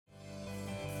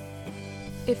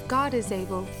If God is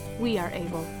able, we are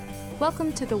able.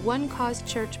 Welcome to the One Cause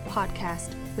Church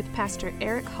podcast with Pastor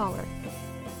Eric Holler.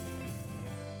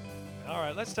 All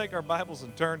right, let's take our Bibles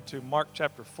and turn to Mark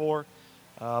chapter 4.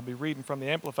 I'll be reading from the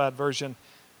Amplified Version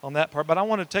on that part. But I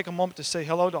want to take a moment to say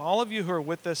hello to all of you who are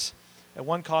with us at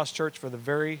One Cause Church for the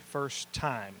very first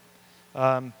time.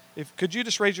 Could you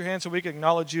just raise your hand so we can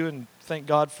acknowledge you and thank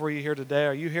God for you here today?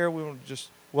 Are you here? We want to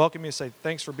just welcome you and say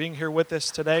thanks for being here with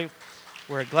us today.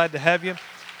 We're glad to have you.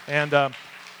 And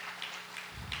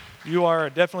you are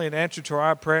definitely an answer to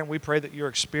our prayer, and we pray that your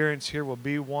experience here will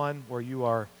be one where you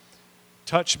are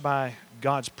touched by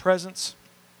God's presence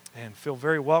and feel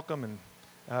very welcome.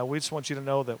 And we just want you to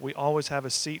know that we always have a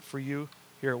seat for you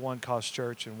here at One Cause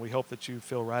Church, and we hope that you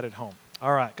feel right at home.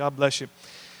 All right, God bless you.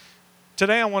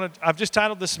 Today I've just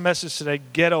titled this message today,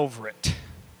 Get Over It.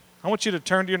 I want you to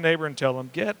turn to your neighbor and tell them,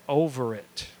 get over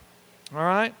it. All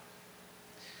right?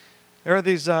 There are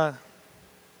these, there's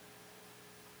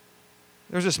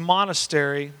this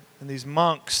monastery and these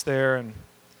monks there, and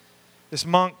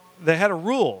they had a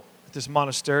rule at this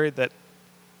monastery that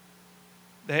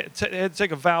they had to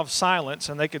take a vow of silence,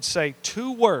 and they could say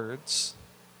 2 words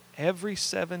every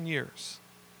 7 years.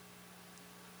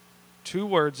 2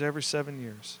 words every 7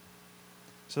 years.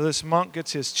 So this monk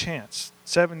gets his chance.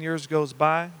 7 years goes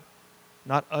by,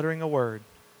 not uttering a word.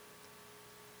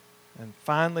 And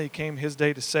finally came his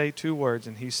day to say 2 words,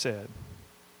 and he said,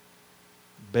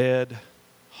 bed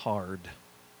hard.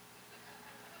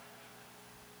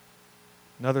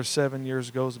 Another 7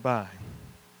 years goes by.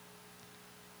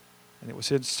 And it was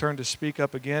his turn to speak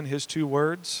up again. His 2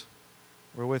 words,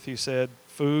 wherewith he said,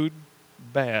 food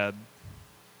bad.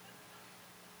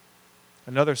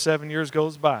 Another 7 years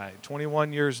goes by,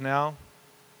 21 years now.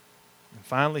 And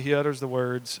finally he utters the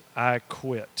words, I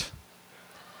quit.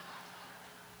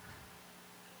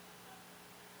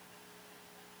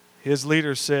 His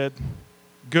leader said,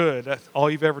 good, all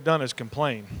you've ever done is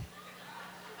complain.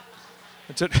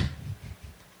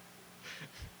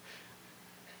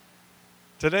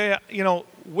 Today,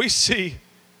 we see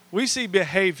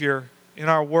behavior in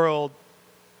our world,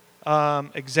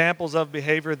 examples of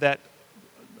behavior that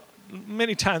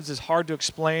many times is hard to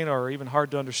explain or even hard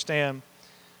to understand.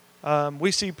 We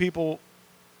see people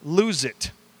lose it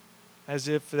as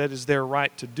if that is their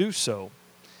right to do so.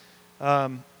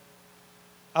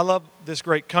 I love this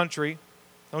great country,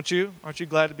 don't you? Aren't you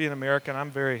glad to be an American? I'm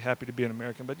very happy to be an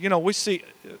American. But, we see,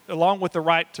 along with the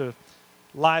right to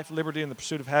life, liberty, and the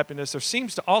pursuit of happiness, there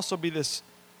seems to also be this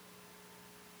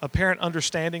apparent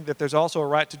understanding that there's also a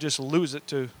right to just lose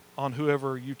it on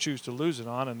whoever you choose to lose it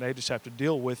on, and they just have to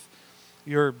deal with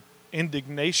your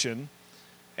indignation.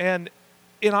 And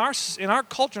in our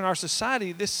culture, in our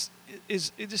society, it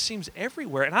just seems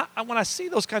everywhere. And when I see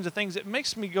those kinds of things, it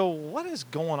makes me go, what is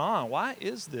going on? Why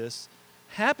is this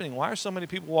happening? Why are so many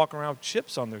people walking around with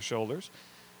chips on their shoulders?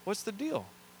 What's the deal?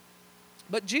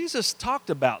 But Jesus talked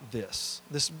about this.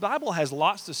 This Bible has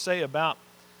lots to say about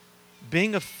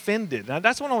being offended. Now,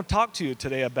 that's what I want to talk to you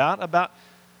today about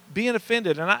being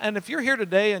offended. And if you're here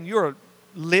today and you're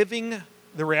living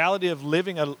the reality of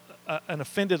living an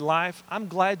offended life, I'm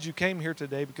glad you came here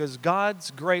today because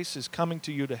God's grace is coming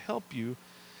to you to help you.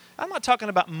 I'm not talking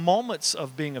about moments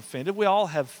of being offended. We all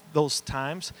have those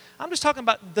times. I'm just talking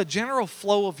about the general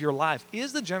flow of your life.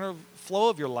 Is the general flow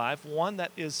of your life one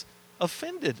that is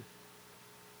offended?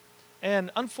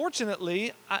 And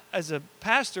unfortunately, as a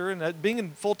pastor and being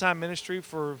in full-time ministry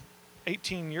for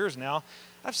 18 years now,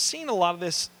 I've seen a lot of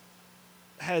this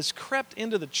has crept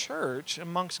into the church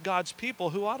amongst God's people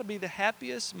who ought to be the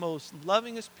happiest, most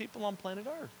lovingest people on planet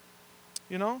Earth.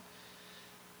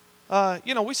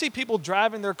 We see people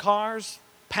driving their cars,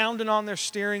 pounding on their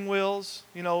steering wheels,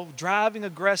 driving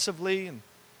aggressively and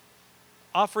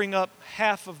offering up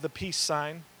half of the peace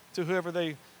sign to whoever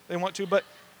they want to. But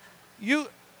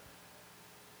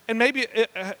maybe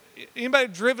anybody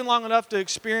driven long enough to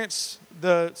experience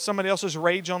somebody else's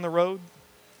rage on the road?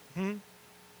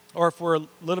 Or if we're a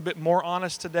little bit more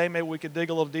honest today, maybe we could dig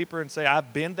a little deeper and say,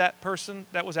 I've been that person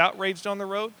that was outraged on the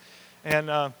road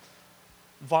and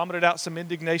vomited out some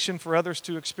indignation for others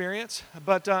to experience.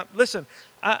 But listen,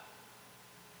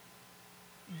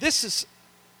 this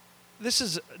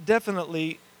is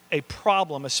definitely a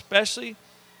problem, especially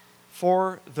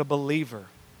for the believer.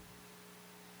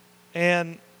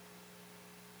 And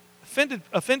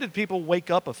offended people wake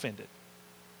up offended,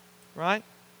 right?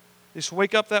 They just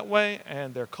wake up that way,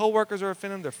 and their coworkers are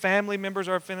offended, their family members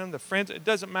are offended, their friends. It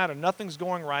doesn't matter. Nothing's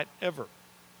going right ever.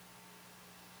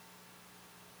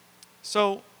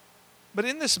 So, but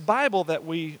in this Bible that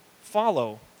we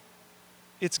follow,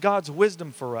 it's God's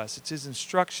wisdom for us. It's His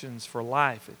instructions for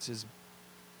life. It's His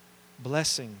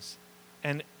blessings.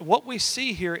 And what we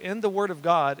see here in the Word of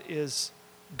God is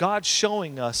God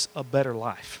showing us a better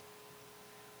life.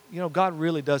 You know, God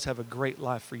really does have a great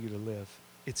life for you to live.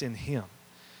 It's in Him.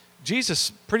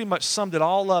 Jesus pretty much summed it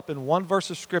all up in one verse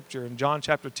of Scripture in John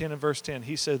chapter 10 and verse 10.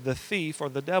 He said, the thief, or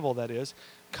the devil that is,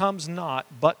 comes not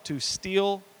but to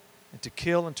steal and to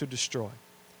kill and to destroy.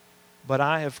 But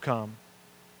I have come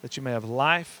that you may have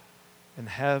life and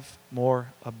have more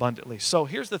abundantly. So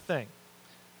here's the thing.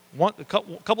 A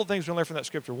couple of things we learn from that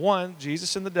Scripture. One,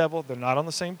 Jesus and the devil, they're not on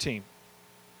the same team.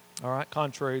 All right,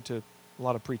 contrary to a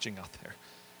lot of preaching out there.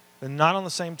 They're not on the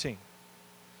same team.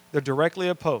 They're directly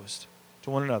opposed to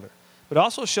one another. But it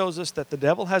also shows us that the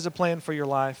devil has a plan for your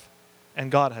life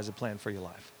and God has a plan for your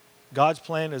life. God's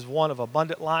plan is one of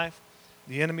abundant life.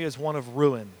 The enemy is one of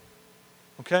ruin.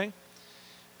 Okay?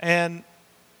 And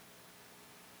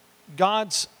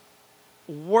God's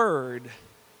word,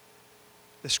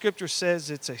 the Scripture says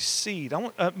it's a seed.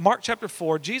 Mark chapter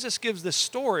 4, Jesus gives this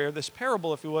story, or this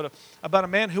parable, if you would, about a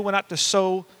man who went out to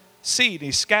sow seed.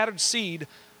 He scattered seed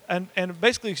and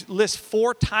basically lists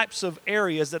 4 types of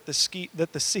areas that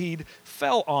the seed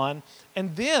fell on.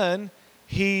 And then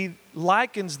he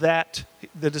likens that.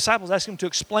 The disciples asked him to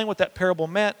explain what that parable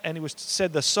meant, and he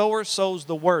said the sower sows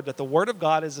the word, that the word of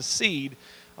God is a seed.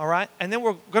 All right? And then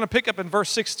we're going to pick up in verse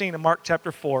 16 of Mark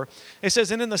chapter 4. It says,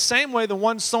 and in the same way, the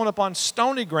ones sown upon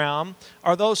stony ground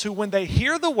are those who, when they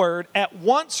hear the word, at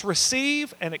once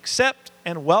receive and accept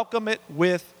and welcome it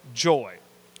with joy.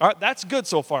 All right? That's good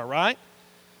so far, right?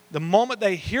 The moment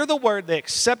they hear the word, they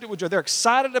accept it with joy. They're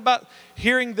excited about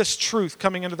hearing this truth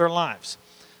coming into their lives.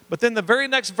 But then the very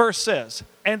next verse says,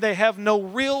 and they have no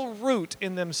real root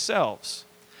in themselves.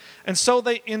 And so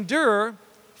they endure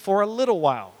for a little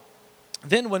while.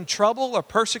 Then when trouble or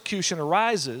persecution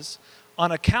arises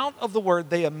on account of the word,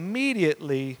 they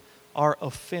immediately are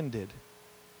offended.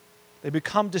 They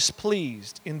become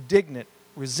displeased, indignant,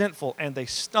 resentful, and they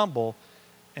stumble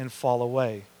and fall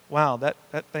away. Wow, that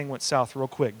thing went south real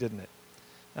quick, didn't it?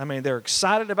 I mean, they're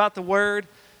excited about the word,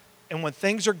 and when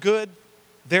things are good,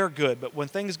 they're good. But when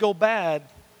things go bad,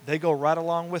 they go right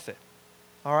along with it.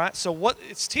 All right? So what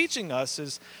it's teaching us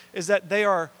is that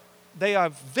they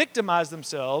have victimized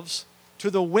themselves to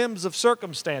the whims of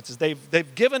circumstances.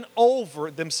 They've given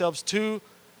over themselves to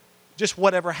just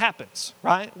whatever happens,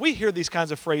 right? We hear these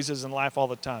kinds of phrases in life all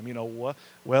the time. You know,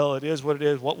 well, it is what it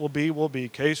is. What will be,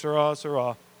 que sera,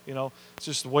 sera. You know, it's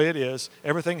just the way it is.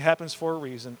 Everything happens for a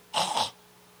reason.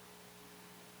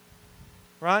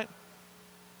 Right?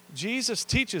 Jesus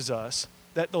teaches us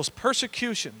that those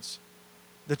persecutions,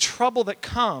 the trouble that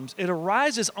comes, it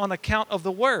arises on account of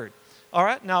the word. All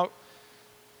right? Now,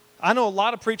 I know a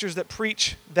lot of preachers that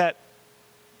preach that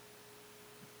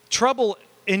trouble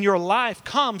in your life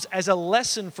comes as a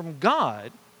lesson from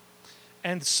God,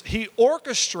 and He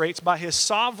orchestrates by His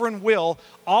sovereign will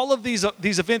all of these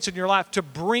events in your life to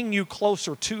bring you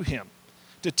closer to Him,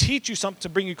 to teach you something, to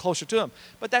bring you closer to Him.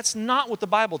 But that's not what the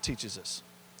Bible teaches us.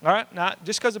 All right? Now,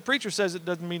 just because a preacher says it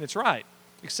doesn't mean it's right,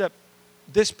 except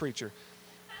this preacher.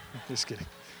 Just kidding.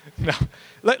 No.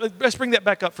 Let's bring that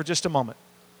back up for just a moment.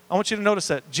 I want you to notice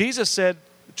that Jesus said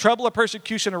trouble or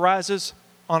persecution arises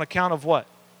on account of what?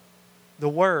 The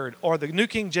word. Or the New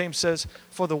King James says,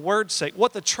 for the word's sake.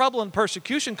 What the trouble and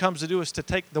persecution comes to do is to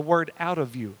take the word out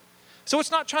of you. So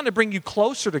it's not trying to bring you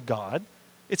closer to God.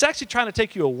 It's actually trying to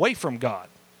take you away from God.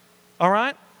 All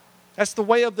right? That's the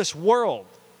way of this world.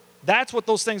 That's what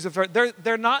those things are.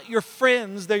 They're not your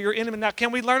friends. They're your enemy. Now,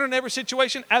 can we learn in every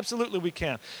situation? Absolutely we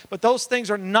can. But those things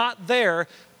are not there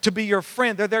to be your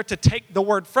friend. They're there to take the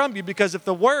word from you, because if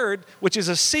the word, which is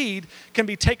a seed, can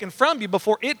be taken from you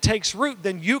before it takes root,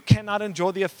 then you cannot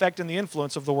enjoy the effect and the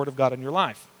influence of the word of God in your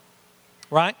life.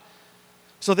 Right?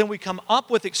 So then we come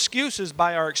up with excuses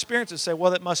by our experiences and say,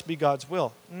 well, it must be God's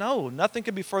will. No, nothing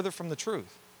can be further from the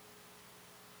truth.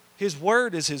 His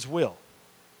word is His will.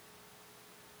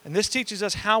 And this teaches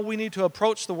us how we need to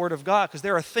approach the Word of God, because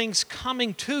there are things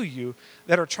coming to you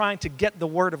that are trying to get the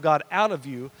Word of God out of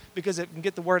you, because if it can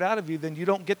get the Word out of you, then you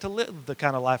don't get to live the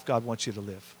kind of life God wants you to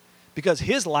live, because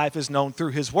His life is known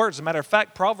through His Word. As a matter of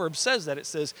fact, Proverbs says that. It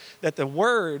says that the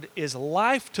Word is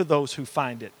life to those who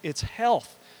find it. It's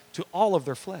health to all of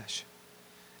their flesh.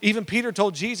 Even Peter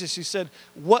told Jesus, he said,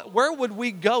 where would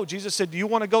we go? Jesus said, do you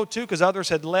want to go too? Because others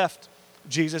had left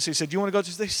Jesus. He said, do you want to go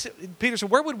too? Peter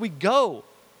said, where would we go?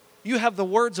 You have the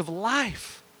words of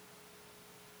life.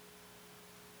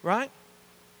 Right?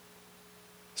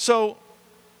 So,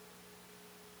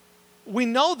 we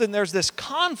know then there's this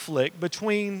conflict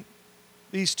between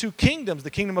these two kingdoms, the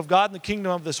kingdom of God and the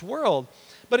kingdom of this world.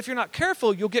 But if you're not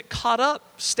careful, you'll get caught up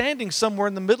standing somewhere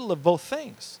in the middle of both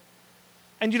things.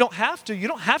 And you don't have to. You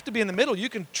don't have to be in the middle. You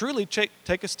can truly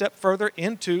take a step further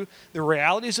into the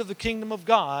realities of the kingdom of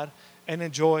God and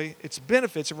enjoy its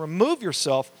benefits and remove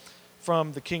yourself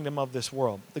from the kingdom of this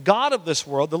world. The God of this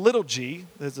world, the little g,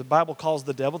 as the Bible calls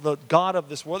the devil, the God of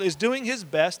this world, is doing his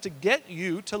best to get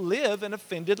you to live an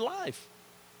offended life.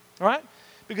 All right?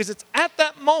 Because it's at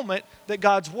that moment that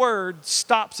God's word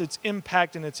stops its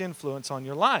impact and its influence on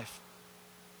your life.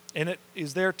 And it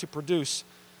is there to produce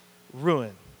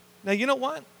ruin. Now, you know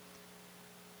what?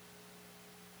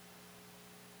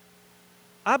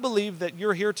 I believe that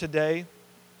you're here today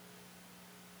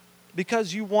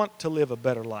because you want to live a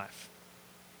better life.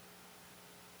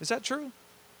 Is that true?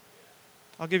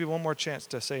 I'll give you one more chance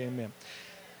to say amen.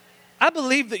 I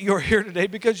believe that you're here today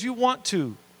because you want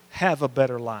to have a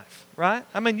better life, right?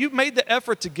 I mean, you made the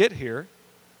effort to get here,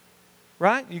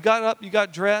 right? You got up, you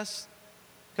got dressed,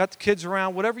 got the kids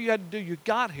around, whatever you had to do, you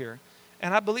got here.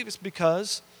 And I believe it's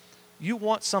because you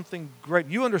want something great.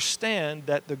 You understand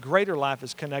that the greater life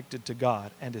is connected to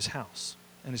God and his house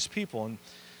and his people. And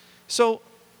so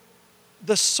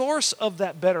the source of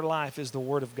that better life is the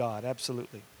word of God,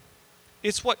 absolutely.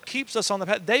 It's what keeps us on the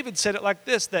path. David said it like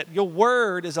this, that your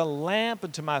word is a lamp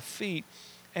unto my feet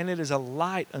and it is a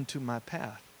light unto my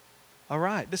path. All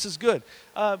right, this is good.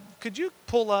 Could you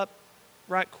pull up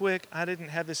right quick? I didn't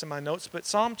have this in my notes, but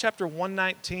Psalm chapter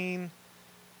 119,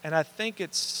 and I think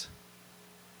it's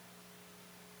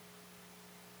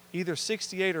either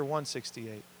 68 or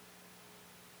 168.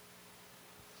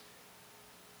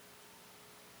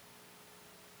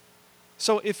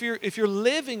 So if you're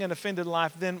living an offended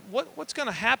life, then what's going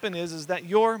to happen is that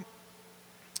you're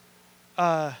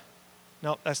no,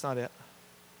 that's not it.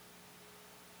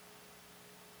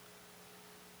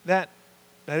 That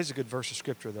is a good verse of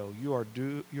scripture though. You are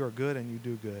good and you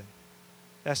do good.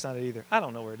 That's not it either. I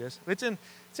don't know where it is. It's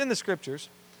in the scriptures,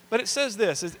 but it says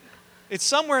this. It's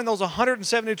somewhere in those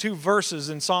 172 verses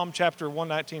in Psalm chapter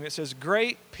 119. It says,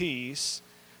 "Great peace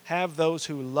have those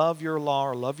who love your law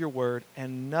or love your word,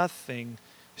 and nothing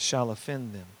shall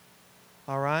offend them."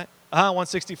 All right?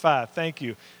 165. Thank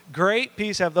you. "Great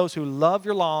peace have those who love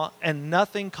your law, and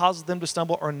nothing causes them to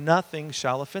stumble, or nothing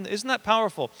shall offend them." Isn't that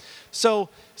powerful? So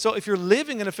if you're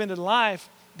living an offended life,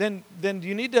 then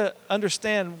you need to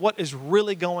understand what is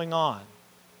really going on.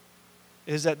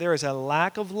 Is that there is a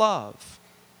lack of love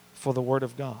for the word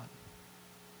of God.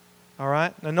 All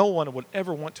right? Now, no one would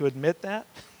ever want to admit that,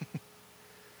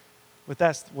 but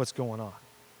that's what's going on.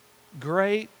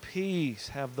 "Great peace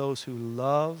have those who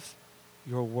love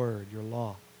your word, your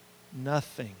law.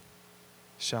 Nothing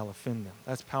shall offend them."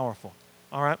 That's powerful.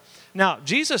 All right? Now,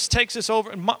 Jesus takes us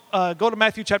over. Go to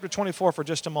Matthew chapter 24 for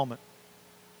just a moment.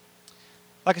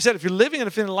 Like I said, if you're living an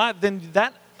offended life, then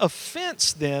that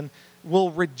offense then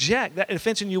will reject, that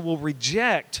offense in you will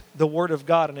reject the word of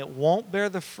God, and it won't bear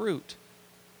the fruit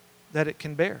that it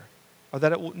can bear, or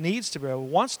that it needs to bear,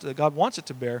 God wants it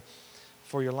to bear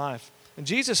for your life. And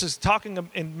Jesus is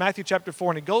talking in Matthew chapter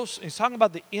 4, and he's talking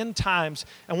about the end times,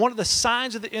 and one of the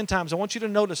signs of the end times, I want you to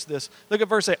notice this. Look at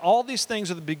verse 8. "All these things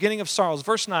are the beginning of sorrows."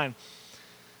 Verse 9,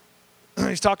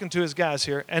 he's talking to his guys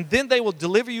here. "And then they will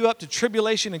deliver you up to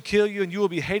tribulation and kill you, and you will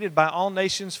be hated by all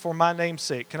nations for my name's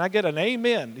sake." Can I get an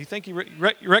amen? Do you think you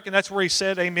reckon that's where he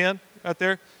said amen out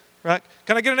there? Right?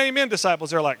 Can I get an amen, disciples?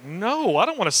 They're like, "No, I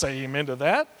don't want to say amen to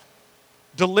that."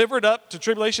 Delivered up to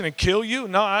tribulation and kill you?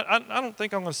 No, I don't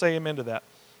think I'm going to say amen to that.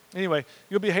 Anyway,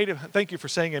 you'll be hated. Thank you for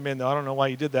saying amen, though. I don't know why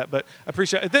you did that, but I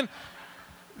appreciate it.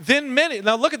 Then many,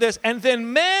 now look at this, "and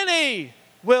then many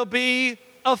will be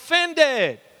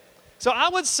offended." So I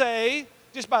would say,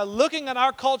 just by looking at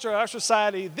our culture, our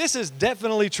society, this is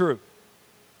definitely true,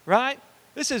 right?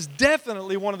 This is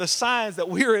definitely one of the signs that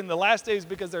we're in the last days,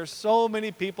 because there's so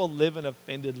many people living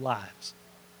offended lives.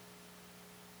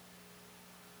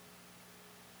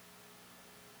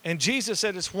 And Jesus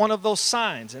said it's one of those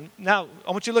signs. And now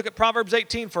I want you to look at Proverbs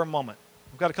 18 for a moment.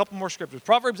 We've got a couple more scriptures.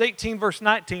 Proverbs 18, verse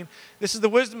 19. This is the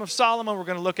wisdom of Solomon we're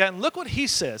going to look at. And look what he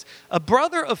says. "A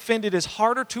brother offended is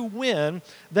harder to win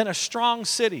than a strong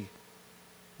city."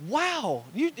 Wow.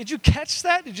 Did you catch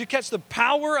that? Did you catch the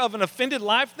power of an offended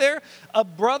life there? A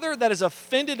brother that is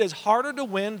offended is harder to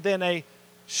win than a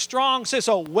strong city.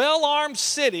 So a well-armed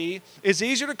city is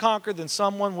easier to conquer than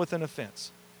someone with an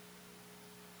offense.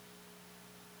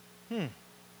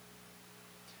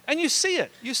 And you see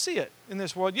it in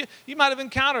this world. You might have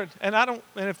encountered, and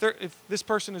if this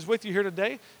person is with you here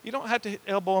today, you don't have to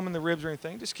elbow them in the ribs or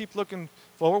anything. Just keep looking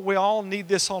forward. We all need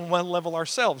this on one level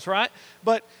ourselves, right?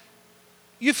 But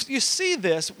you see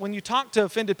this when you talk to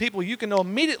offended people. You can know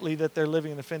immediately that they're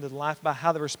living an offended life by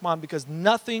how they respond, because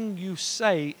nothing you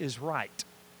say is right.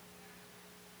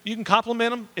 You can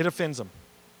compliment them, it offends them.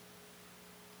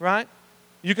 right?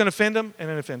 You can offend them, and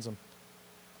it offends them.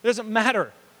 It doesn't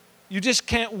matter. You just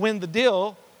can't win the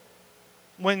deal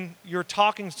when you're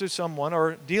talking to someone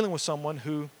or dealing with someone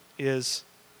who is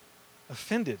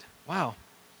offended. Wow.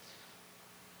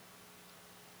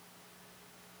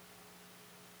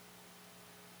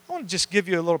 I want to just give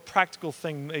you a little practical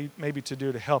thing maybe to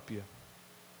do to help you.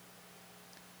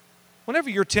 Whenever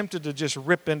you're tempted to just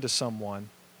rip into someone,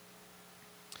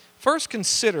 first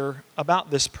consider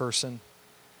about this person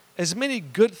as many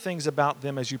good things about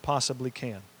them as you possibly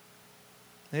can.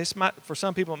 For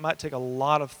some people, it might take a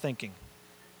lot of thinking.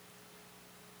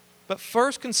 But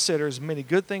first consider as many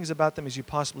good things about them as you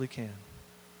possibly can.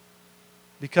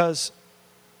 Because,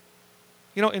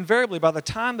 invariably, by the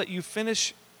time that you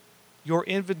finish your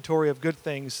inventory of good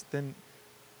things, then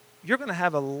you're going to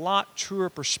have a lot truer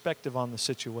perspective on the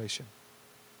situation.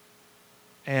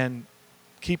 And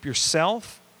keep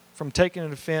yourself from taking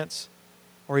an offense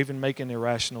or even making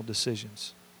irrational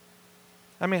decisions.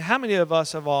 I mean, how many of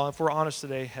us have all, if we're honest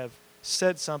today, have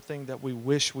said something that we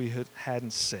wish we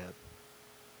hadn't said?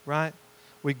 Right?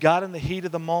 We got in the heat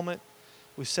of the moment,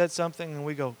 we said something, and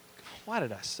we go, why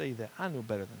did I say that? I knew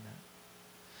better than that.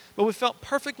 But we felt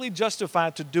perfectly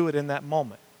justified to do it in that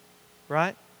moment,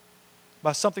 right?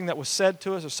 By something that was said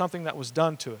to us or something that was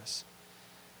done to us.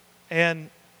 And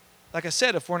like I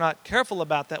said, if we're not careful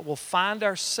about that, we'll find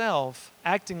ourselves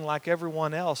acting like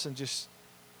everyone else and just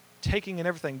taking in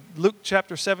everything. Luke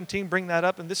chapter 17, bring that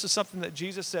up, and this is something that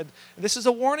Jesus said. And this is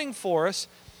a warning for us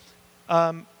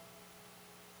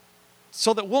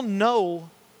so that we'll know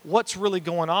what's really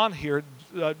going on here.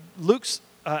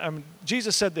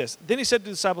 Jesus said this. Then he said to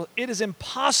the disciples, it is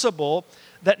impossible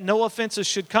that no offenses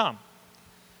should come.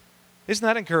 Isn't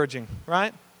that encouraging,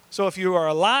 right? So if you are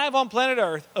alive on planet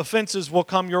Earth, offenses will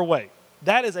come your way.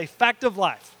 That is a fact of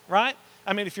life, right?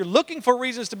 I mean, if you're looking for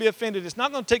reasons to be offended, it's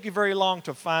not going to take you very long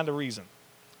to find a reason,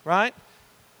 right?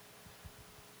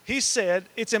 He said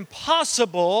it's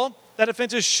impossible that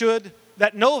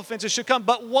no offenses should come,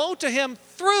 but woe to him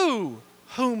through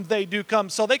whom they do come.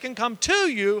 So they can come to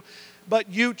you, but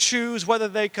you choose whether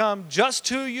they come just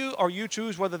to you or you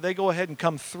choose whether they go ahead and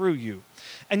come through you.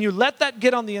 And you let that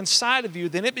get on the inside of you,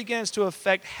 then it begins to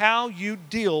affect how you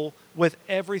deal with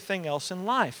everything else in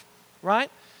life, right?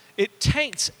 It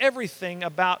taints everything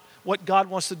about what God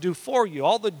wants to do for you.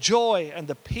 All the joy and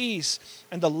the peace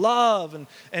and the love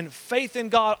and faith in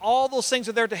God, all those things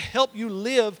are there to help you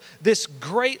live this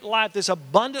great life, this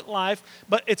abundant life,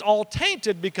 but it's all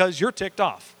tainted because you're ticked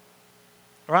off,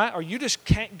 right? Or you just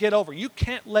can't get over it. You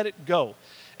can't let it go.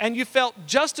 And you felt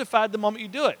justified the moment you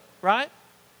do it, right?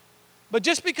 But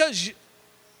just because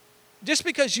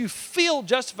you feel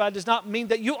justified does not mean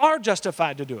that you are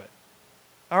justified to do it.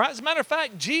 All right? As a matter of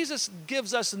fact, Jesus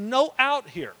gives us no out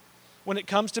here when it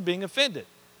comes to being offended.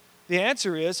 The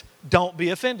answer is, don't be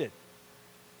offended.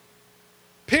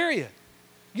 Period.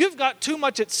 You've got too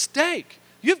much at stake.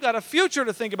 You've got a future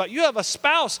to think about. You have a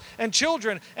spouse and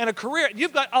children and a career.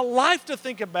 You've got a life to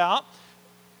think about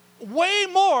way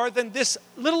more than this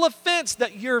little offense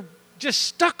that you're just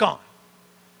stuck on.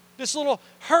 This little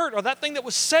hurt or that thing that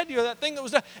was said to you or that thing that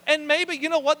was done. And maybe, you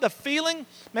know what, the feeling,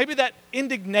 maybe that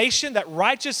indignation, that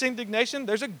righteous indignation,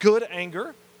 there's a good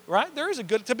anger, right? There is a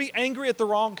good, to be angry at the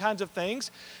wrong kinds of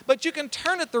things, but you can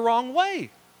turn it the wrong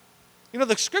way. You know,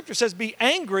 the scripture says, be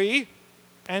angry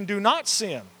and do not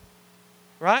sin,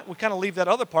 right? We kind of leave that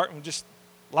other part and just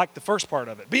like the first part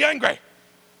of it. Be angry,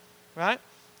 right?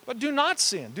 But do not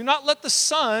sin. Do not let the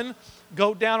sun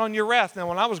go down on your wrath. Now,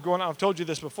 when I was growing up, I've told you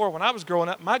this before, when I was growing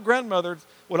up, my grandmother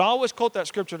would always quote that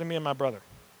scripture to me and my brother.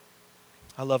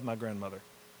 I love my grandmother.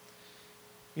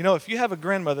 You know, if you have a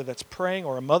grandmother that's praying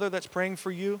or a mother that's praying for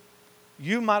you,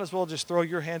 you might as well just throw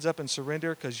your hands up and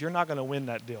surrender because you're not going to win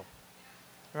that deal.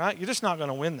 Right? You're just not going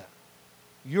to win that.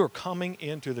 You're coming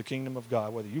into the kingdom of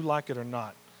God, whether you like it or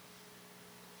not.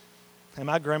 And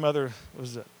my grandmother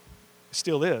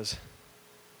still is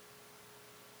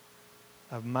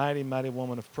a mighty, mighty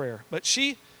woman of prayer. But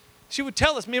she would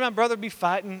tell us, me and my brother would be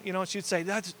fighting, you know, and she'd say,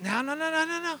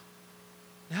 no.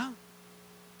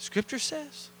 Scripture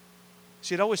says.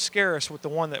 She'd always scare us with the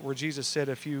one where Jesus said,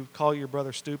 if you call your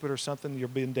brother stupid or something, you'll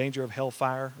be in danger of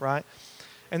hellfire, right?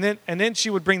 And then she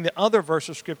would bring the other verse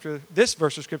of Scripture, this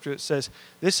verse of Scripture that says,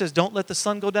 don't let the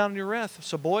sun go down on your wrath.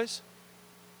 So boys,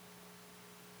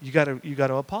 you got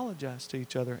to apologize to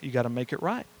each other. You got to make it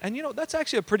right. And, you know, that's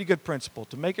actually a pretty good principle,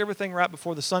 to make everything right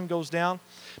before the sun goes down.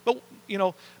 But, you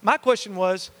know, my question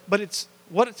was,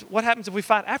 what happens if we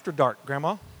fight after dark,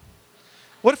 Grandma?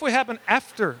 What if we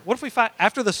fight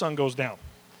after the sun goes down?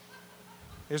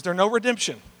 Is there no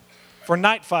redemption for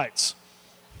night fights?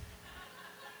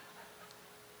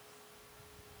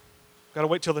 Got to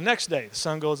wait till the next day. The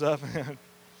sun goes up.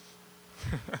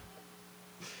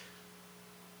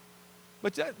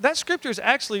 But that scripture is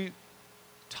actually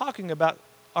talking about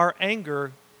our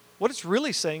anger. What it's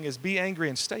really saying is be angry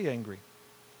and stay angry.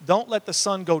 Don't let the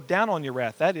sun go down on your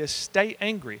wrath. That is, stay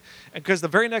angry. And because the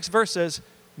very next verse says,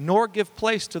 nor give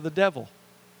place to the devil.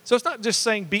 So it's not just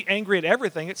saying be angry at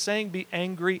everything. It's saying be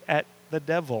angry at the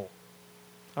devil.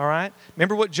 All right?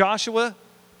 Remember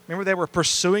they were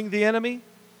pursuing the enemy?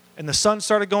 And the sun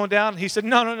started going down. And he said,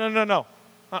 no.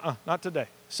 Not today.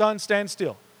 Sun, stand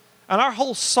still. And our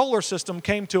whole solar system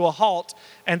came to a halt,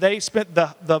 and they spent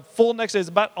the full next day,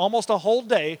 about almost a whole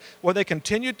day, where they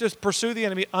continued to pursue the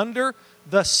enemy under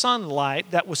the sunlight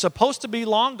that was supposed to be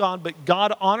long gone, but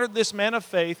God honored this man of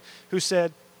faith who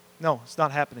said, no, it's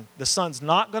not happening. The sun's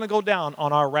not going to go down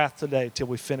on our wrath today till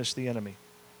we finish the enemy.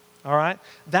 All right?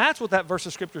 That's what that verse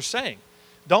of Scripture is saying.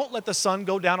 Don't let the sun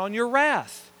go down on your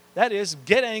wrath. That is,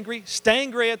 get angry, stay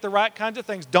angry at the right kinds of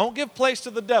things. Don't give place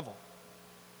to the devil.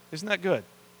 Isn't that good?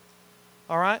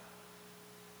 All right?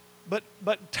 But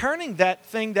turning that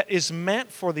thing that is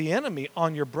meant for the enemy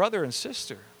on your brother and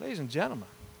sister, ladies and gentlemen,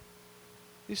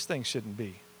 these things shouldn't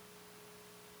be.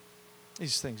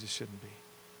 These things just shouldn't be.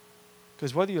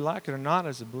 Because whether you like it or not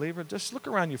as a believer, just look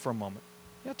around you for a moment.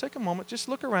 Yeah, take a moment. Just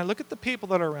look around. Look at the people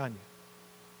that are around you.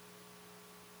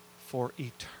 For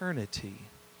eternity,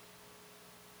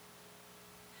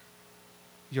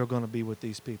 you're going to be with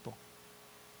these people.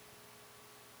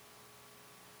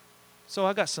 So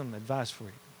I got some advice for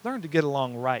you. Learn to get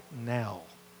along right now.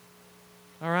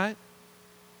 All right?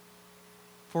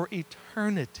 For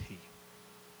eternity,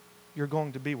 you're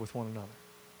going to be with one another.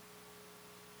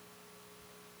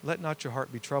 Let not your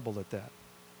heart be troubled at that.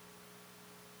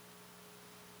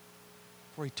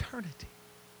 For eternity.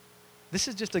 This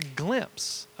is just a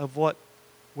glimpse of what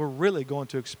we're really going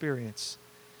to experience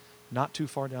not too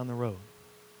far down the road.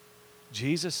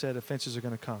 Jesus said offenses are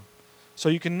going to come. So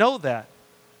you can know that.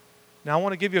 Now, I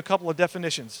want to give you a couple of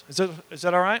definitions. Is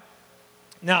that all right?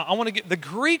 Now, I want to get the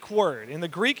Greek word. In the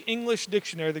Greek English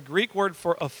dictionary, the Greek word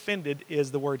for offended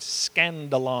is the word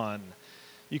skandalon.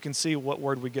 You can see what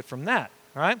word we get from that.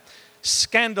 All right?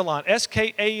 Skandalon.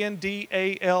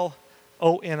 Skandalon.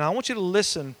 I want you to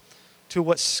listen to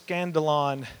what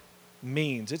skandalon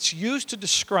means. It's used to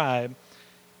describe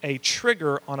a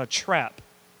trigger on a trap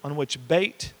on which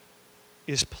bait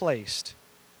is placed.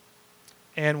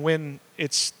 And when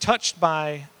it's touched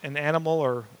by an animal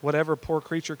or whatever poor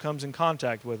creature comes in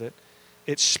contact with it,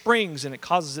 it springs and it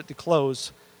causes it to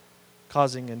close,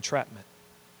 causing entrapment.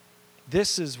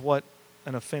 This is what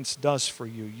an offense does for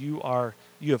you.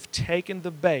 You have taken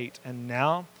the bait and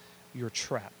now you're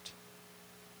trapped.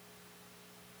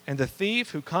 And the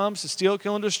thief who comes to steal,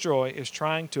 kill, and destroy is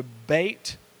trying to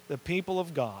bait the people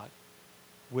of God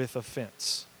with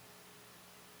offense.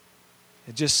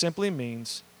 It just simply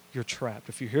means you're trapped.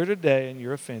 If you're here today and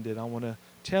you're offended, I want to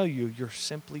tell you, you're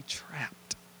simply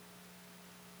trapped.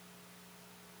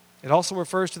 It also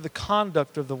refers to the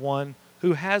conduct of the one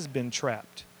who has been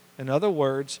trapped. In other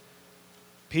words,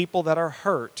 people that are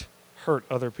hurt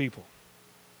other people.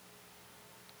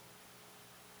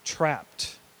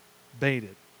 Trapped,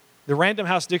 baited. The Random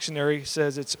House Dictionary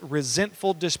says it's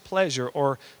resentful displeasure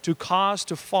or to cause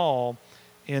to fall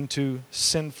into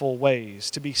sinful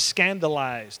ways, to be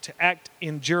scandalized, to act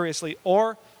injuriously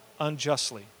or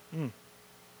unjustly.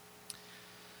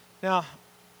 Now,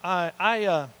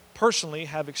 I personally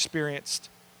have experienced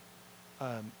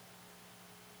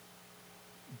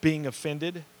being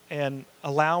offended and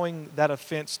allowing that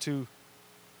offense to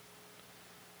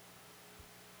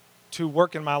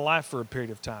work in my life for a period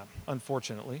of time,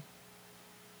 unfortunately.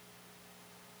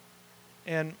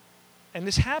 And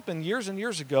this happened years and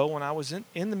years ago when I was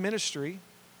in the ministry.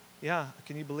 Yeah,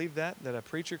 can you believe that a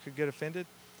preacher could get offended?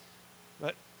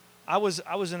 But I was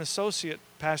an associate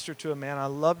pastor to a man. I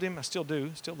loved him. I still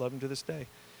do. Still love him to this day.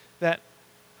 That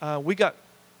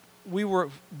we were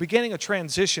beginning a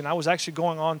transition. I was actually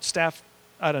going on staff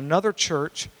at another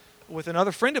church with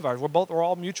another friend of ours. We're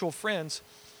all mutual friends.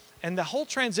 And the whole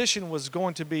transition was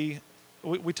going to be,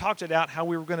 we talked it out how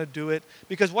we were going to do it,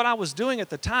 because what I was doing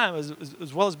at the time,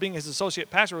 as well as being his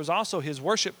associate pastor, was also his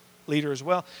worship leader as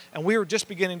well. And we were just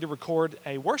beginning to record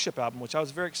a worship album, which I was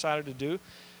very excited to do.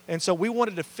 And so we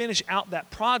wanted to finish out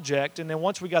that project, and then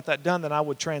once we got that done, then I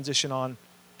would transition on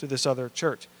to this other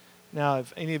church. Now,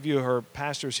 if any of you who are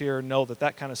pastors here know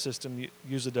that kind of system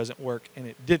usually doesn't work, and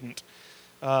it didn't.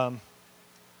 And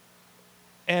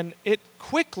it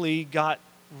quickly got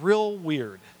real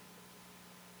weird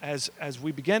as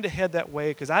we began to head that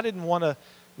way, because I didn't want to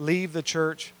leave the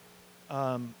church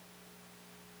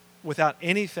without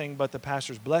anything but the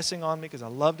pastor's blessing on me because I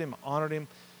loved him, honored him,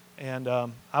 and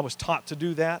I was taught to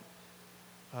do that.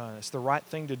 It's the right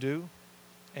thing to do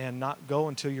and not go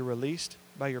until you're released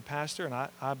by your pastor, and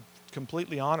I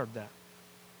completely honored that.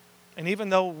 And even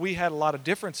though we had a lot of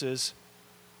differences,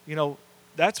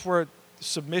 that's where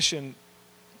submission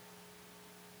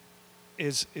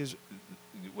is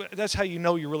that's how you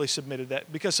know you're really submitted.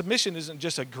 That because submission isn't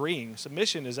just agreeing.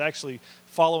 Submission is actually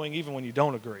following even when you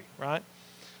don't agree, right?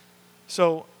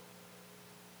 So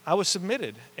I was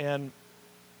submitted, and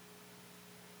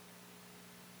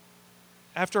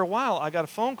after a while, I got a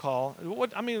phone call.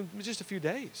 Just a few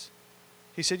days.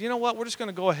 He said, "You know what? We're just going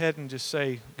to go ahead and just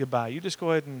say goodbye. You just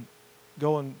go ahead and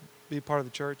go and be part of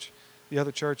the church, the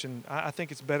other church, and I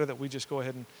think it's better that we just go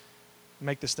ahead and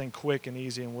make this thing quick and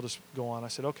easy, and we'll just go on." I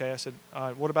said, "Okay." I said,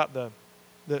 "What about the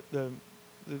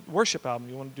worship album?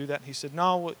 You want to do that?" And he said,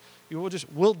 "No, we'll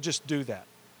just do that.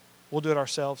 We'll do it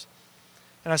ourselves."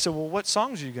 And I said, "Well, what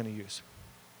songs are you going to use?"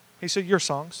 He said, "Your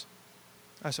songs."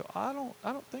 I said, I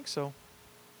don't think so.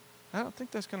 I don't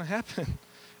think that's going to happen."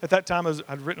 At that time,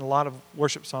 I'd written a lot of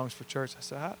worship songs for church. I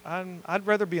said, I'd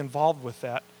rather be involved with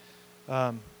that.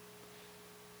 And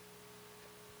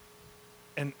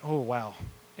oh, wow.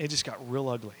 It just got real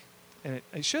ugly. And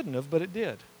it shouldn't have, but it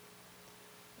did.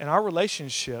 And our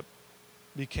relationship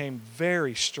became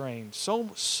very strained. So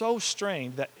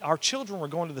strained that our children were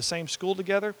going to the same school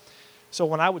together. So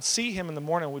when I would see him in the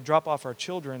morning, we'd drop off our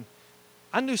children,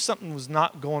 I knew something was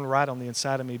not going right on the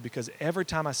inside of me because every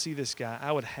time I see this guy,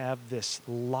 I would have this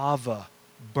lava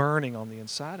burning on the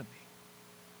inside of me.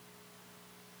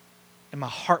 And my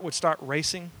heart would start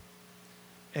racing.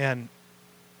 And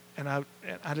I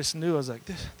just knew, I was like,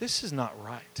 this is not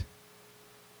right.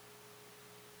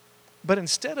 But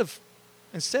instead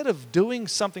of doing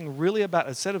something really about it,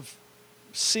 instead of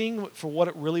seeing it for what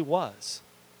it really was,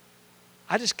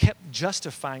 I just kept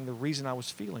justifying the reason I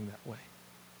was feeling that way.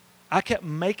 I kept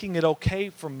making it okay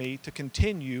for me to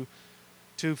continue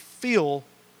to feel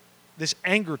this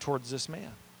anger towards this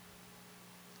man.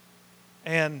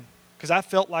 And because I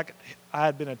felt like I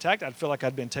had been attacked, I felt like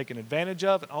I'd been taken advantage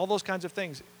of, and all those kinds of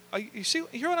things. You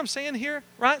hear what I'm saying here,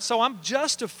 right? So I'm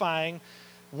justifying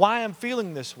why I'm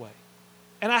feeling this way.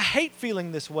 And I hate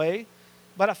feeling this way,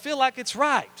 but I feel like it's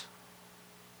right.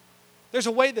 There's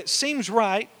a way that seems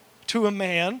right to a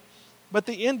man, but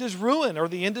the end is ruin, or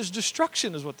the end is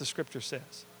destruction, is what the scripture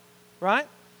says, right?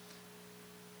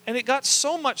 And it got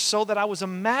so much so that I was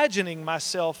imagining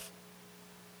myself,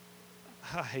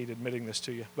 I hate admitting this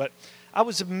to you, but I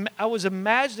was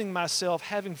imagining myself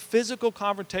having physical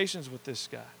confrontations with this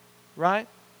guy, right?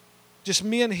 Just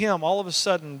me and him all of a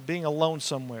sudden being alone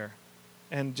somewhere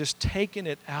and just taking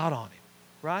it out on him,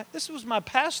 right? This was my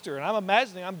pastor, and I'm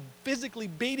imagining I'm physically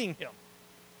beating him,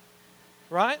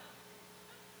 right?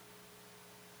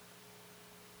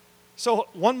 So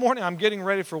one morning I'm getting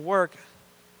ready for work,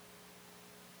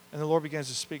 and the Lord begins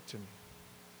to speak to me.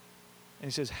 And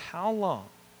he says, "How long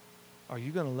are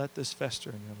you going to let this fester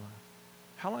in your life?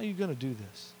 How long are you going to do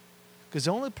this? Because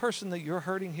the only person that you're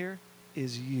hurting here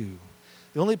is you.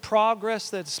 The only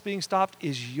progress that's being stopped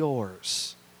is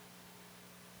yours."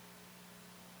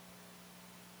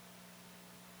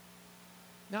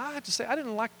 Now, I have to say, I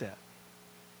didn't like that.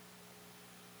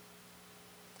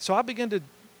 So I began to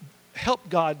help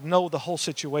God know the whole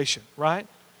situation, right?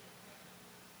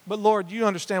 But Lord, you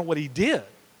understand what he did.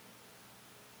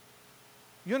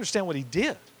 You understand what he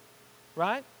did,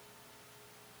 right?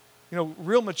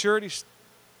 Real maturity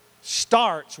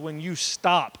starts when you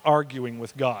stop arguing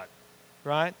with God,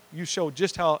 right? You show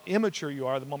just how immature you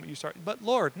are the moment you start. But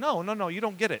Lord, no, you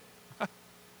don't get it.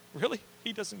 Really?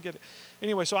 He doesn't get it.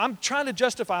 Anyway, so I'm trying to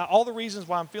justify all the reasons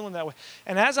why I'm feeling that way.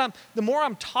 And the more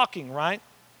I'm talking, right,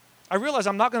 I realize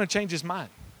I'm not going to change his mind.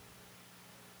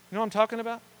 You know what I'm talking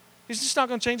about? He's just not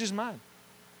going to change his mind.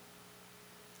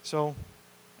 So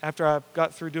after I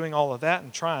got through doing all of that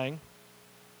and trying,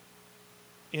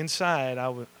 inside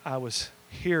I was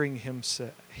hearing him say,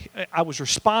 I was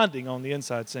responding on the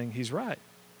inside saying, "He's right.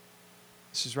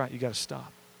 This is right. You got to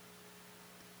stop."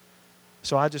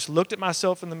 So I just looked at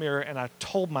myself in the mirror and I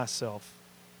told myself,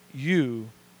 "You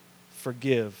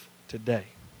forgive today.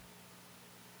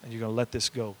 And you're going to let this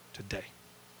go today.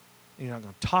 You're not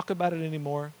going to talk about it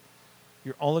anymore.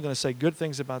 You're only going to say good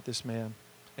things about this man,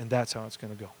 and that's how it's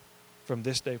going to go from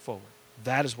this day forward.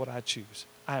 That is what I choose.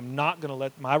 I am not going to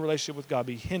let my relationship with God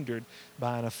be hindered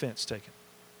by an offense taken.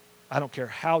 I don't care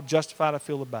how justified I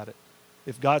feel about it.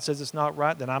 If God says it's not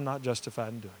right, then I'm not justified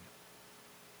in doing it."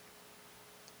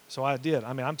 So I did.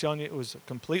 I'm telling you, it was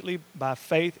completely by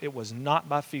faith. It was not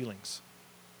by feelings.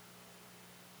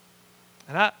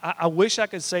 And I wish I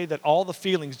could say that all the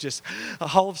feelings just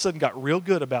all of a sudden got real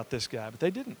good about this guy, but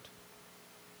they didn't.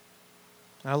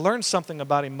 And I learned something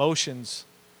about emotions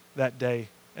that day,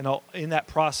 and in that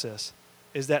process,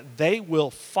 is that they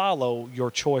will follow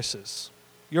your choices.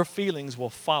 Your feelings will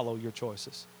follow your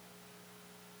choices.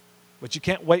 But you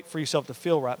can't wait for yourself to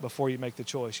feel right before you make the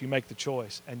choice. You make the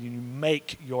choice, and you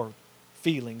make your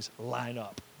feelings line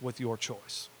up with your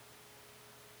choice.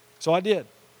 So I did.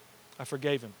 I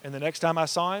forgave him. And the next time I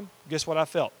saw him, guess what I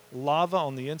felt? Lava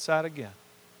on the inside again.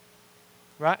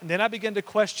 Right? And then I began to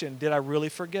question, did I really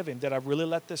forgive him? Did I really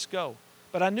let this go?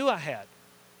 But I knew I had.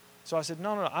 So I said,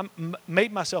 no. I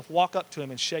made myself walk up to him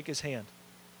and shake his hand.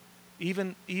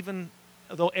 Even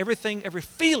though every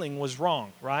feeling was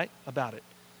wrong, right, about it.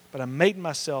 But I made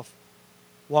myself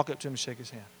walk up to him and shake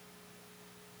his hand.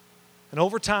 And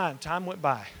over time went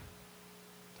by.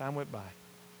 Time went by.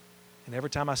 And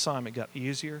every time I saw him, it got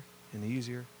easier and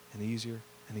easier and easier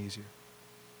and easier.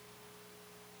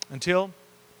 Until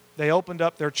they opened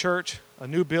up their church, a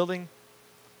new building,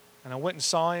 and I went and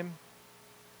saw him,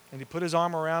 and he put his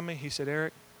arm around me. He said,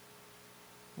 Eric,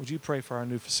 would you pray for our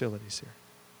new facilities here?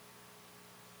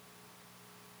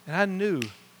 And I knew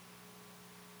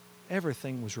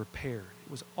everything was repaired.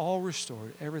 It was all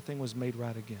restored. Everything was made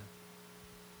right again.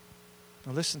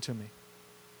 Now listen to me.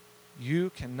 You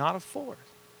cannot afford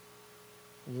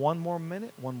one more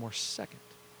minute, one more second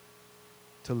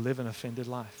to live an offended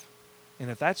life. And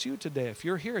if that's you today, if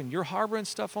you're here and you're harboring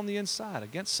stuff on the inside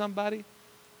against somebody,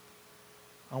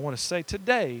 I want to say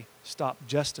today, stop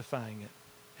justifying it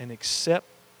and accept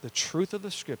the truth of the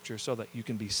Scripture so that you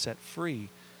can be set free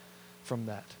from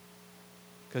that.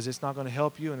 Because it's not going to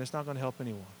help you and it's not going to help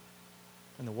anyone.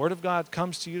 And the Word of God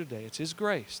comes to you today. It's His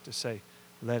grace to say,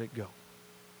 let it go.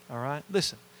 All right?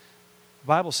 Listen, the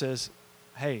Bible says,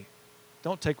 hey,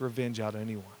 don't take revenge out of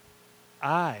anyone.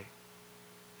 I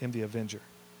am the avenger.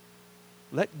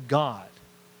 Let God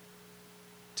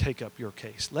take up your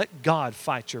case. Let God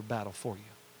fight your battle for you.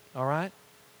 All right?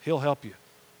 He'll help you.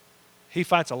 He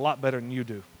fights a lot better than you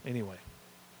do anyway.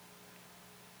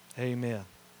 Amen.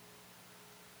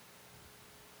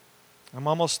 I'm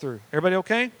almost through. Everybody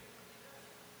okay?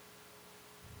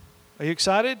 Are you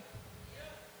excited?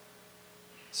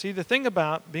 See, the thing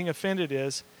about being offended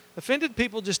is, offended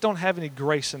people just don't have any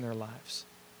grace in their lives.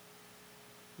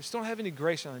 They just don't have any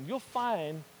grace in them. You'll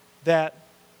find that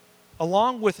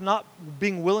along with not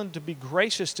being willing to be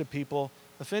gracious to people,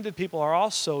 offended people are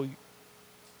also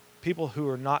people who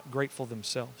are not grateful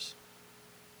themselves.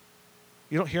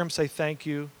 You don't hear them say thank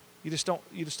you. You just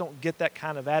don't get that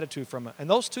kind of attitude from it. And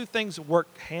those two things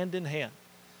work hand in hand.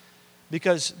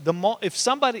 Because if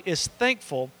somebody is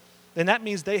thankful, then that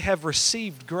means they have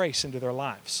received grace into their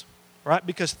lives. Right?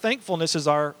 Because thankfulness is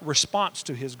our response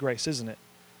to His grace, isn't it?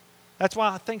 That's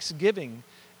why thanksgiving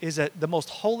is the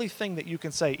most holy thing that you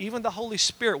can say. Even the Holy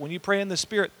Spirit, when you pray in the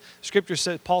Spirit, Scripture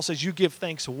says, Paul says, you give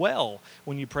thanks well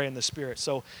when you pray in the Spirit.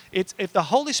 So if the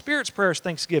Holy Spirit's prayer is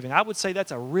thanksgiving, I would say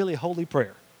that's a really holy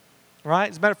prayer.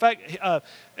 Right? As a matter of fact,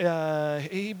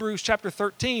 Hebrews chapter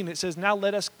 13, it says, now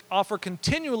let us offer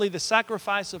continually the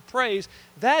sacrifice of praise.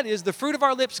 That is the fruit of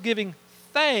our lips giving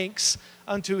thanks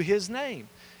unto His name.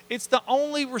 It's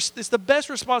the best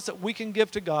response that we can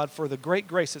give to God for the great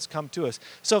grace that's come to us.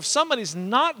 So if somebody's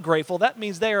not grateful, that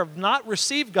means they have not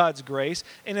received God's grace.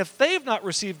 And if they've not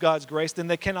received God's grace, then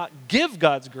they cannot give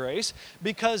God's grace,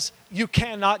 because you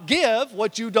cannot give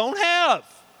what you don't have.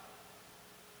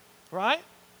 Right?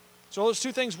 So those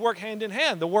two things work hand in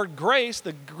hand. The word grace,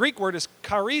 the Greek word is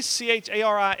charis,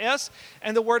 C-H-A-R-I-S,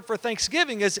 and the word for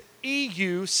thanksgiving is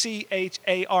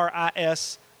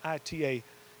E-U-C-H-A-R-I-S-I-T-A,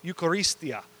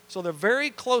 Eucharistia. So they're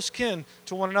very close kin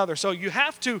to one another. So you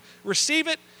have to receive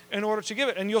it in order to give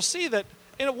it. And you'll see that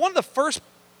one of the first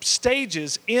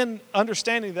stages in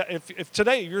understanding that, if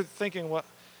today you're thinking, well,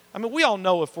 I mean, we all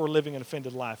know if we're living an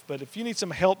offended life, but if you need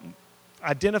some help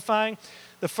identifying,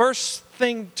 the first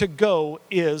thing to go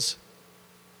is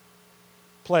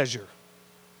pleasure.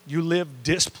 You live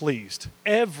displeased.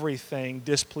 Everything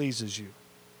displeases you.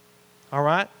 All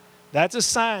right? That's a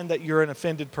sign that you're an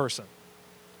offended person.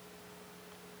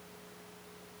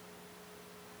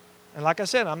 And like I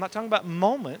said, I'm not talking about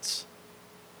moments.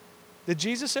 Did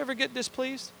Jesus ever get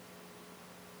displeased?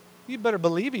 You better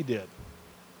believe He did.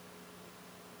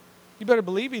 You better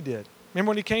believe He did. Remember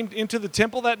when He came into the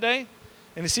temple that day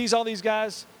and He sees all these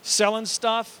guys selling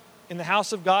stuff in the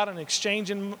house of God and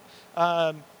exchanging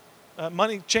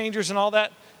money changers and all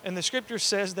that? And the Scripture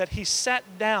says that He sat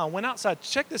down, went outside.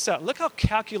 Check this out. Look how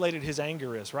calculated His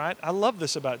anger is, right? I love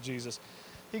this about Jesus.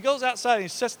 He goes outside and He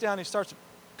sits down and He starts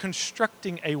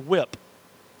constructing a whip.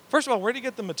 First of all, where did He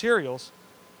get the materials?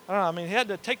 I don't know, I mean, he had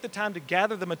to take the time to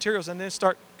gather the materials and then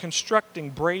start constructing,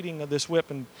 braiding of this whip.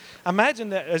 And imagine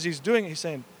that as he's doing it, he's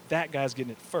saying, that guy's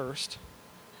getting it first.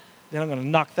 Then I'm going to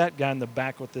knock that guy in the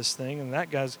back with this thing, and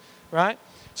that guy's, right?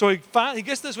 So he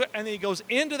gets this whip, and then he goes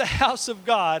into the house of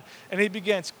God, and he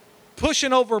begins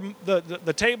pushing over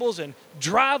the tables and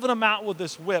driving them out with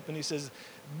this whip. And he says,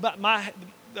 but my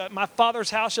Father's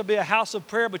house shall be a house of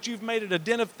prayer, but you've made it a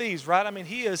den of thieves, right? I mean,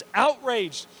 he is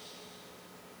outraged.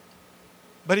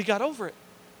 But he got over it.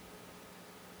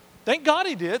 Thank God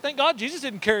he did. Thank God Jesus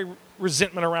didn't carry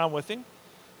resentment around with him.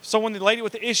 So when the lady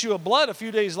with the issue of blood a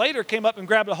few days later came up and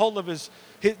grabbed a hold of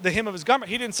the hem of his garment,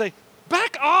 he didn't say,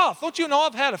 back off. Don't you know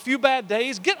I've had a few bad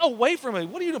days? Get away from me.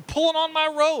 What are you doing pulling on my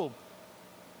robe?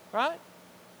 Right?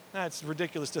 Now, it's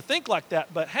ridiculous to think like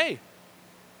that, but hey,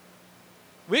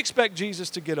 we expect Jesus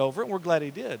to get over it, and we're glad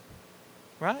he did.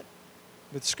 Right?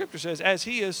 But the scripture says, as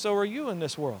he is, so are you in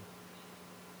this world.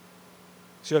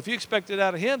 So if you expect it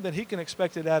out of him, then he can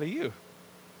expect it out of you.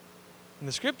 And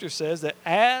the scripture says that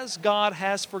as God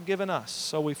has forgiven us,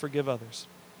 so we forgive others.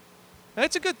 Now,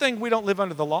 it's a good thing we don't live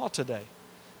under the law today.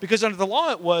 Because under the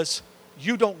law it was,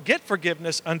 you don't get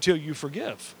forgiveness until you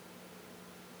forgive.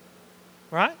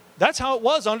 Right? That's how it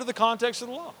was under the context of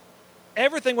the law.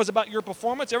 Everything was about your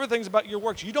performance. Everything's about your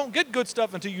works. You don't get good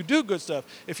stuff until you do good stuff.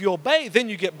 If you obey, then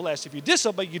you get blessed. If you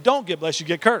disobey, you don't get blessed. You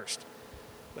get cursed.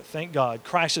 But thank God,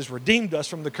 Christ has redeemed us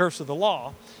from the curse of the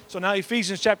law. So now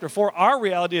Ephesians chapter 4, our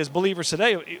reality as believers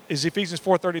today is Ephesians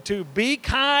 4:32. Be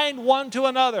kind one to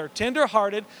another,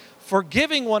 tenderhearted,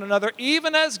 forgiving one another,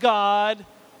 even as God,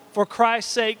 for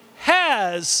Christ's sake,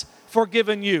 has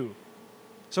forgiven you.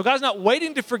 So God's not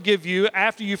waiting to forgive you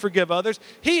after you forgive others.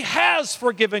 He has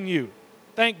forgiven you.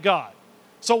 Thank God.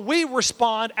 So we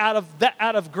respond out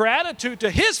of gratitude to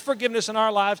his forgiveness in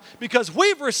our lives because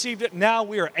we've received it. Now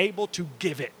we are able to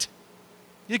give it.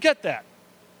 You get that?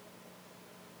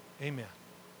 Amen.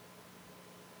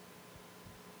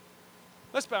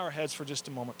 Let's bow our heads for just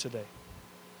a moment today.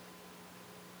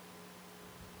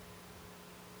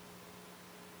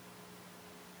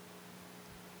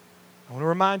 I want to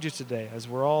remind you today, as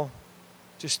we're all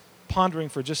just pondering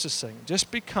for just a second, just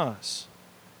because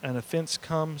an offense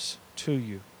comes to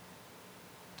you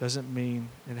doesn't mean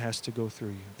it has to go through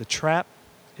you. The trap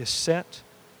is set.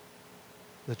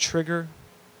 The trigger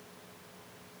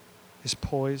is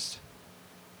poised.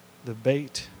 The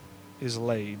bait is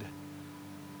laid.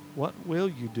 What will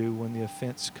you do when the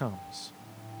offense comes?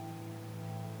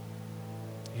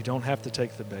 You don't have to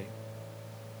take the bait.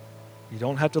 You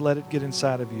don't have to let it get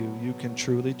inside of you. You can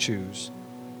truly choose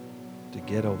to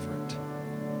get over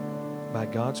it. By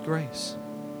God's grace,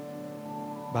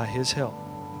 by his help.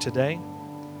 Today,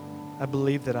 I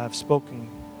believe that I've spoken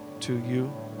to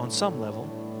you on some level.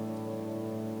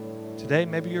 Today,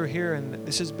 maybe you're here and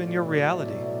this has been your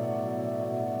reality.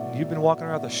 You've been walking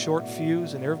around with a short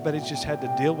fuse and everybody's just had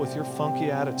to deal with your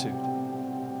funky attitude.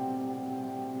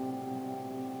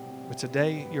 But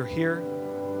today, you're here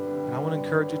and I want to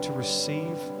encourage you to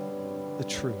receive the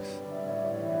truth.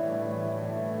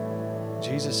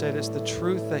 Jesus said it's the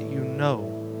truth that you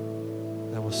know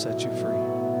that will set you free.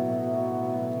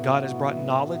 God has brought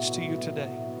knowledge to you today.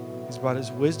 He's brought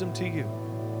his wisdom to you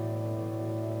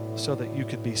so that you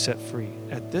could be set free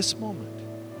at this moment.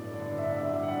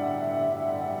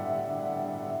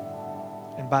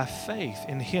 And by faith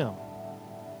in him,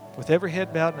 with every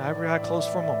head bowed and every eye closed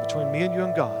for a moment, between me and you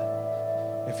and God,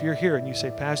 if you're here and you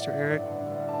say, Pastor Eric,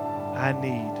 I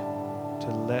need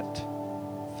to let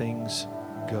things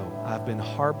go. I've been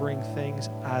harboring things.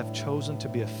 I've chosen to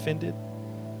be offended.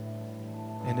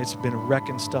 And it's been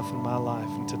wrecking stuff in my life.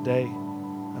 And today,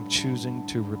 I'm choosing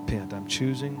to repent. I'm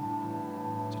choosing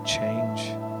to change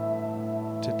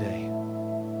today.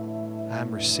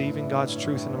 I'm receiving God's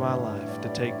truth into my life to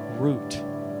take root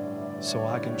so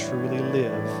I can truly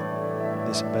live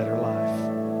this better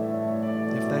life.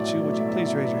 If that's you, would you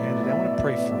please raise your hand today? I want to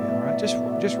pray for you, all right?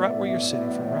 Just right where you're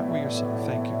sitting, friend, right where you're sitting.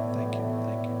 Thank you, thank you,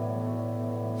 thank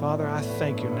you. Father, I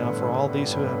thank you now for all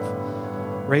these who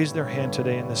have raised their hand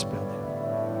today in this building.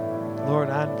 Lord,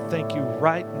 I thank you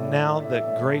right now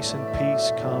that grace and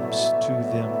peace comes to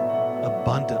them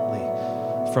abundantly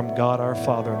from God our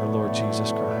Father and the Lord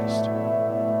Jesus Christ.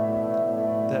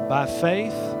 That by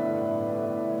faith,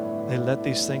 they let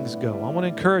these things go. I want to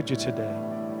encourage you today.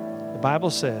 The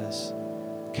Bible says,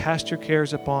 cast your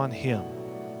cares upon him,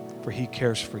 for he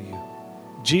cares for you.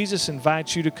 Jesus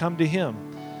invites you to come to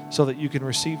him so that you can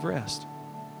receive rest.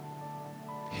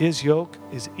 His yoke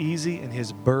is easy and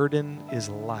his burden is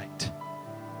light.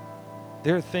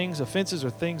 There are things, offenses or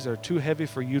things that are too heavy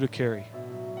for you to carry.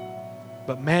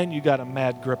 But man, you got a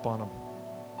mad grip on them.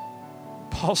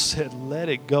 Paul said, let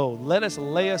it go. Let us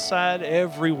lay aside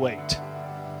every weight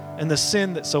and the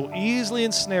sin that so easily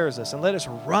ensnares us, and let us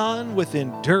run with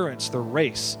endurance the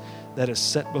race that is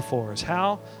set before us.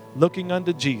 How? Looking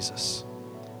unto Jesus,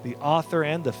 the author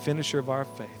and the finisher of our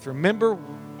faith. Remember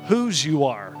whose you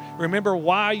are. Remember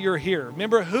why you're here.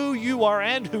 Remember who you are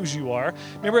and whose you are.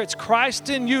 Remember it's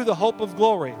Christ in you, the hope of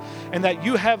glory, and that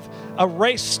you have a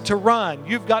race to run.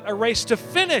 You've got a race to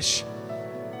finish.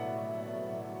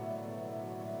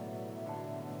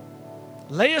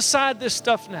 Lay aside this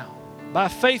stuff now by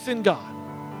faith in God,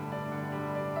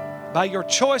 by your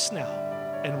choice now,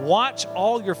 and watch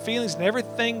all your feelings and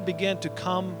everything begin to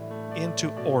come into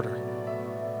order.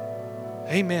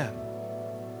 Amen.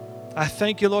 I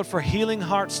thank you, Lord, for healing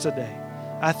hearts today.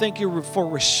 I thank you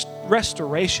for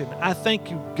restoration. I thank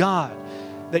you, God,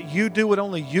 that you do what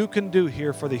only you can do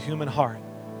here for the human heart.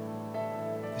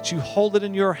 That you hold it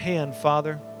in your hand,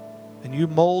 Father, and you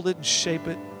mold it and shape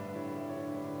it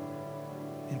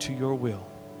into your will.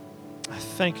 I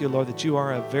thank you, Lord, that you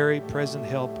are a very present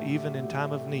help even in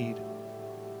time of need.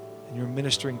 And you're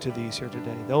ministering to these here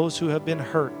today. Those who have been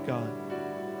hurt, God,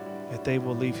 that they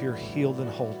will leave here healed and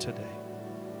whole today.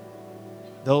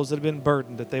 Those that have been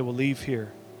burdened, that they will leave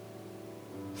here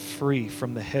free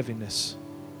from the heaviness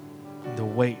and the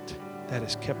weight that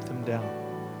has kept them down.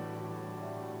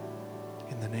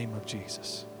 In the name of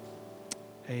Jesus.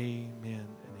 Amen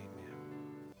and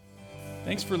amen.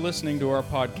 Thanks for listening to our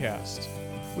podcast.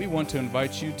 We want to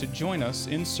invite you to join us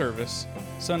in service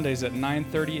Sundays at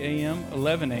 9:30 a.m.,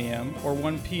 11 a.m., or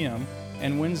 1 p.m.,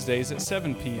 and Wednesdays at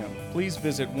 7 p.m. Please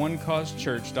visit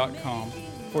onecausechurch.com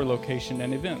for location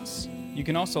and events. You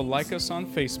can also like us on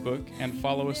Facebook and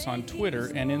follow us on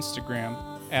Twitter and Instagram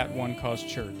at One Cause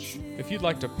Church. If you'd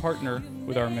like to partner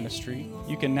with our ministry,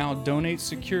 you can now donate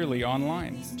securely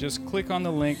online. Just click on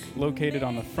the link located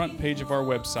on the front page of our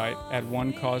website at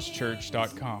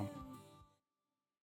onecausechurch.com.